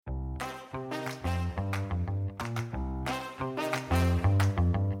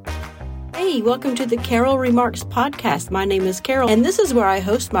Hey, welcome to the Carol Remarks podcast. My name is Carol, and this is where I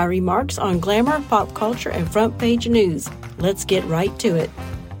host my remarks on glamour, pop culture, and front page news. Let's get right to it.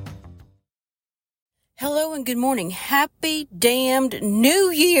 Hello and good morning. Happy damned New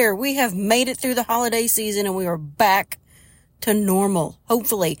Year. We have made it through the holiday season and we are back to normal,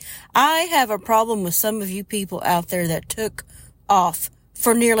 hopefully. I have a problem with some of you people out there that took off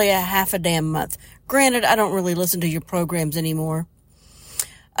for nearly a half a damn month. Granted, I don't really listen to your programs anymore.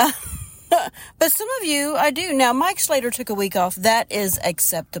 But some of you, I do. Now, Mike Slater took a week off. That is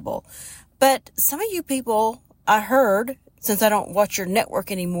acceptable. But some of you people, I heard, since I don't watch your network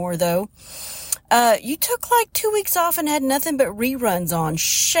anymore, though, you took like 2 weeks off and had nothing but reruns on.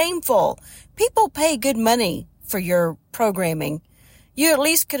 Shameful. People pay good money for your programming. You at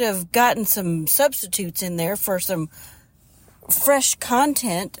least could have gotten some substitutes in there for some fresh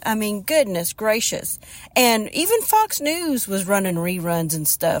content. I mean, goodness gracious. And even Fox News was running reruns and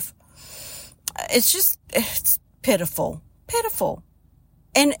stuff. It's pitiful.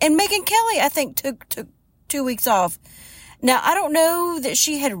 And Megyn Kelly, I think, took 2 weeks off. Now, I don't know that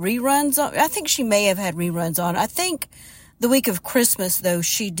she had reruns on. I think she may have had reruns on. I think the week of Christmas, though,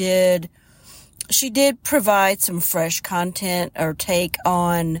 she did provide some fresh content or take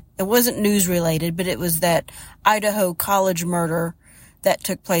on, it wasn't news related, but it was that Idaho college murder that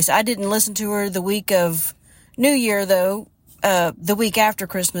took place. I didn't listen to her the week of New Year, though, the week after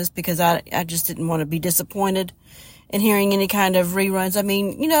Christmas, because I just didn't want to be disappointed in hearing any kind of reruns. I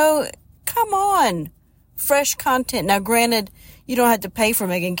mean, come on. Fresh content. Now, granted, you don't have to pay for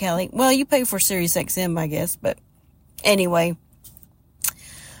Megyn Kelly. Well, you pay for SiriusXM, I guess, but anyway.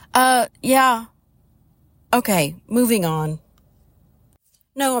 Yeah. Okay, moving on.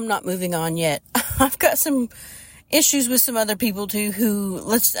 No, I'm not moving on yet. I've got some issues with some other people too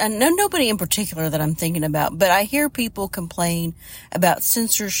nobody in particular that I'm thinking about, but I hear people complain about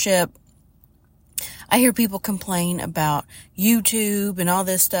censorship. I hear people complain about YouTube and all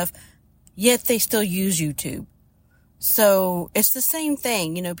this stuff, yet they still use YouTube. So it's the same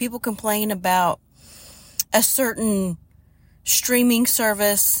thing. People complain about a certain streaming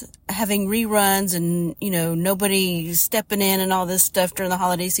service having reruns and, nobody stepping in and all this stuff during the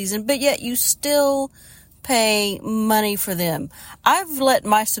holiday season, but yet you still pay money for them. I've let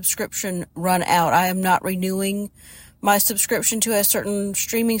my subscription run out. I am not renewing my subscription to a certain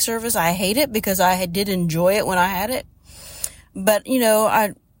streaming service. I hate it because I did enjoy it when I had it. But,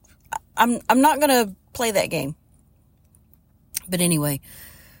 I'm not going to play that game. But anyway,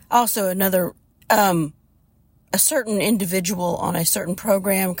 also another, a certain individual on a certain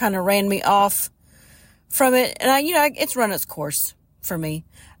program kind of ran me off from it. And it's run its course for me.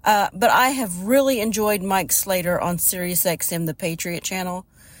 But I have really enjoyed Mike Slater on SiriusXM, the Patriot channel.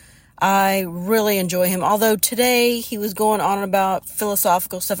 I really enjoy him. Although today he was going on about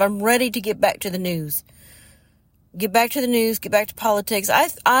philosophical stuff. I'm ready to get back to the news. Get back to the news, get back to politics.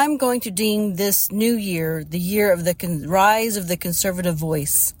 I'm going to deem this new year the year of the rise of the conservative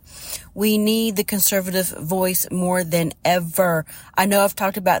voice. We need the conservative voice more than ever. I know I've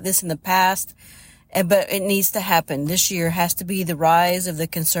talked about this in the past, but it needs to happen. This year has to be the rise of the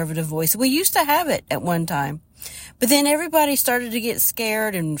conservative voice. We used to have it at one time, but then everybody started to get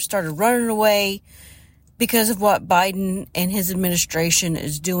scared and started running away because of what Biden and his administration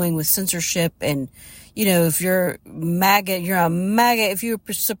is doing with censorship. And, if you're MAGA, you're a MAGA. If you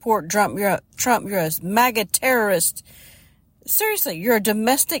support Trump, you're a MAGA terrorist. Seriously, you're a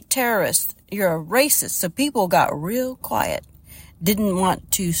domestic terrorist. You're a racist. So people got real quiet. Didn't want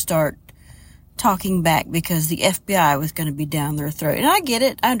to start talking back because the FBI was going to be down their throat. And I get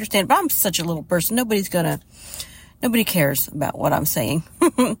it. I understand. But I'm such a little person. Nobody cares about what I'm saying.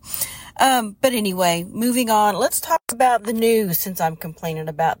 But anyway, moving on. Let's talk about the news since I'm complaining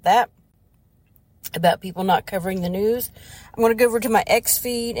about that. About people not covering the news. I'm going to go over to my X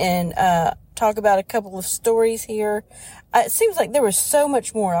feed and talk about a couple of stories here. It seems like there was so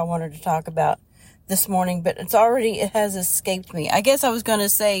much more I wanted to talk about this morning, but it has escaped me. I guess I was going to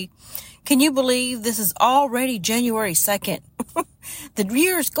say, can you believe this is already January 2nd? The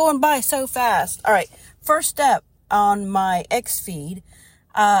year's going by so fast. All right. First up on my X feed,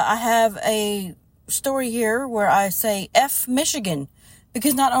 I have a story here where I say F Michigan.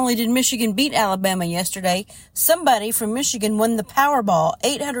 Because not only did Michigan beat Alabama yesterday, somebody from Michigan won the Powerball,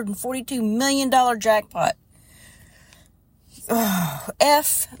 $842 million jackpot. Oh,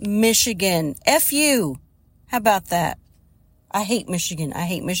 F Michigan. F you. How about that? I hate Michigan. I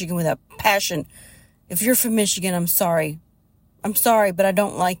hate Michigan with a passion. If you're from Michigan, I'm sorry. I'm sorry, but I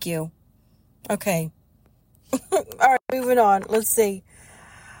don't like you. Okay. All right, moving on. Let's see.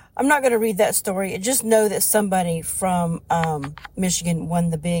 I'm not going to read that story. Just know that somebody from Michigan won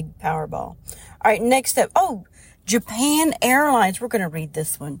the big Powerball. All right, next up. Oh, Japan Airlines. We're going to read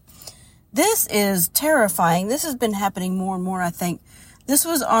this one. This is terrifying. This has been happening more and more, I think. This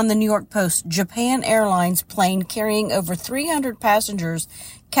was on the New York Post. Japan Airlines plane carrying over 300 passengers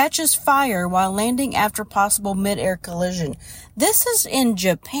catches fire while landing after possible mid-air collision. This is in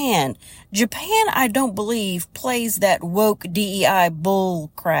Japan. Japan, I don't believe, plays that woke DEI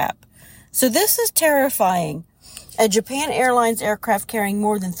bull crap. So this is terrifying. A Japan Airlines aircraft carrying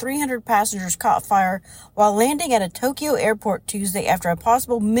more than 300 passengers caught fire while landing at a Tokyo airport Tuesday after a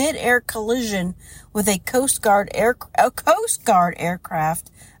possible mid-air collision with a Coast Guard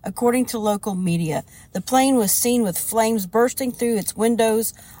aircraft, according to local media. The plane was seen with flames bursting through its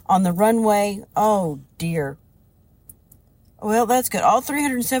windows on the runway. Oh, dear. Well, that's good. All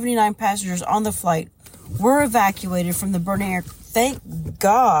 379 passengers on the flight were evacuated from the burning air. Thank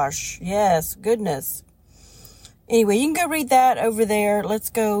gosh. Yes, goodness. Anyway, you can go read that over there. Let's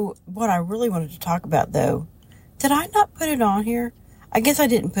go. What I really wanted to talk about, though. Did I not put it on here? I guess I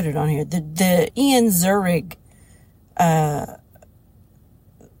didn't put it on here. The Ian Ziering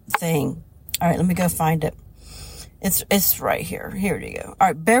thing. All right, let me go find it. It's right here. Here you go. All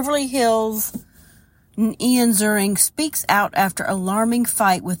right, Beverly Hills. Ian Ziering speaks out after alarming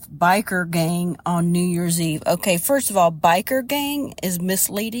fight with biker gang on New Year's Eve. Okay, first of all, biker gang is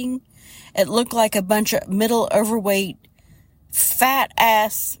misleading. It looked like a bunch of middle overweight, fat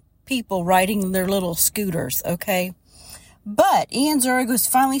ass people riding their little scooters, okay? But Ian Ziering was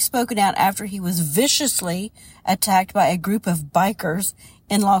finally spoken out after he was viciously attacked by a group of bikers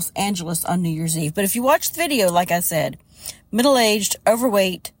in Los Angeles on New Year's Eve. But if you watch the video, like I said, middle-aged,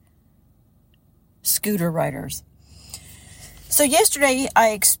 overweight scooter riders. So yesterday,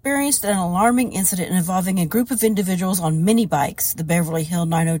 I experienced an alarming incident involving a group of individuals on mini bikes, the Beverly Hill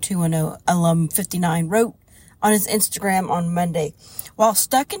 90210 alum 59 wrote on his Instagram on Monday. While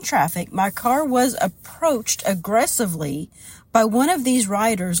stuck in traffic, my car was approached aggressively by one of these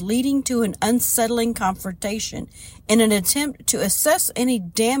riders, leading to an unsettling confrontation. In an attempt to assess any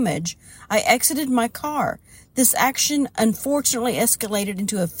damage, I exited my car. This action unfortunately escalated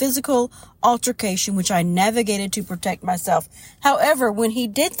into a physical altercation, which I navigated to protect myself. However, when he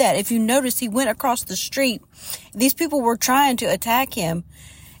did that, if you notice, he went across the street. These people were trying to attack him.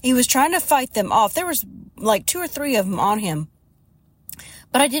 He was trying to fight them off. There was like 2 or 3 of them on him.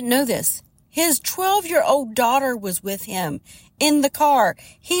 But I didn't know this. His 12-year-old daughter was with him in the car.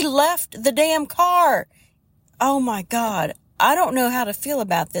 He left the damn car. Oh, my God. I don't know how to feel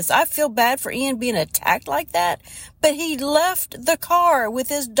about this. I feel bad for Ian being attacked like that, but he left the car with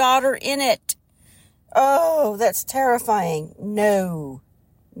his daughter in it. Oh, that's terrifying. No.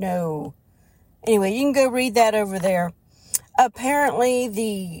 Anyway, you can go read that over there. Apparently,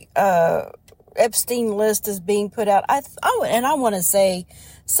 the Epstein list is being put out. I want to say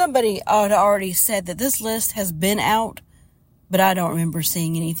somebody had already said that this list has been out, but I don't remember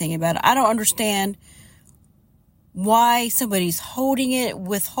seeing anything about it. I don't understand why somebody's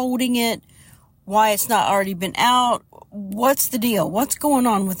withholding it, why it's not already been out. What's the deal? What's going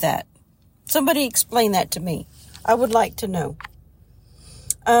on with that? Somebody explain that to me. I would like to know.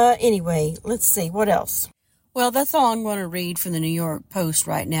 Anyway, let's see. What else? Well, that's all I'm going to read from the New York Post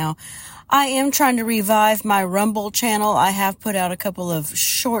right now. I am trying to revive my Rumble channel. I have put out a couple of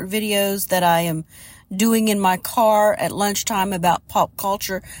short videos that I am doing in my car at lunchtime about pop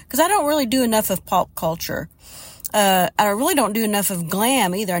culture, because I don't really do enough of pop culture. I really don't do enough of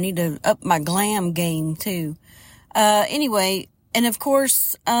glam either. I need to up my glam game too. Anyway, and of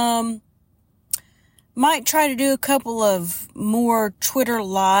course, might try to do a couple of more Twitter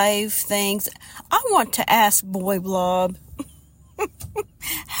live things. I want to ask Boy Blob,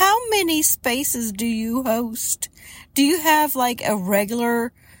 how many spaces do you host? Do you have like a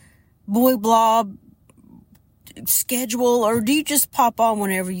regular Boy Blob schedule, or do you just pop on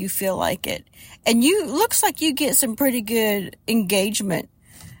whenever you feel like it? And looks like you get some pretty good engagement.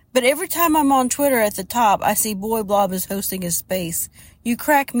 But every time I'm on Twitter at the top, I see Boy Blob is hosting a space. You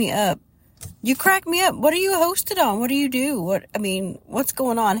crack me up. What are you hosted on? What do you do? What's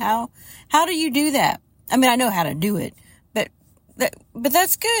going on? How do you do that? I mean, I know how to do it, but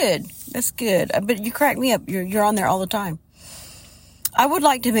that's good. That's good. But you crack me up. You're on there all the time. I would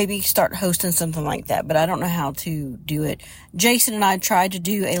like to maybe start hosting something like that, but I don't know how to do it. Jason and I tried to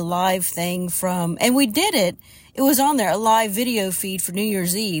do a live thing and we did it. It was on there, a live video feed for New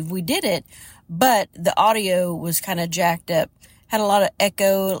Year's Eve. We did it, but the audio was kind of jacked up. Had a lot of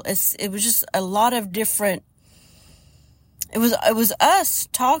echo. It was just a lot of different. It was us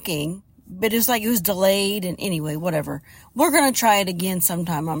talking, but it's like it was delayed, and anyway, whatever. We're going to try it again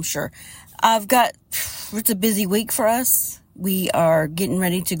sometime, I'm sure. It's a busy week for us. We are getting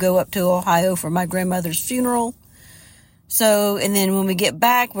ready to go up to Ohio for my grandmother's funeral. So, and then when we get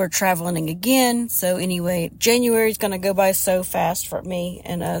back, we're traveling again. So anyway, January is going to go by so fast for me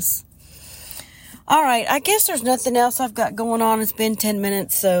and us. All right, I guess there's nothing else I've got going on. It's been 10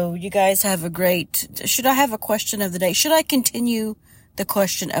 minutes, so you guys have a great... Should I have a question of the day? Should I continue the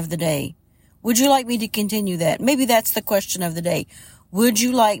question of the day? Would you like me to continue that? Maybe that's the question of the day. Would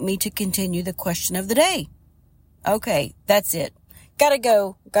you like me to continue the question of the day? Okay, that's it. Gotta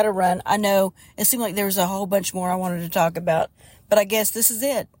go. Gotta run. I know it seemed like there was a whole bunch more I wanted to talk about, but I guess this is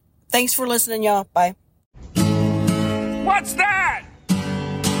it. Thanks for listening, y'all. Bye. What's that?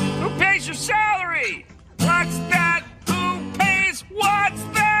 Who pays your salary? What's that? Who pays? What's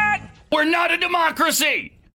that? We're not a democracy!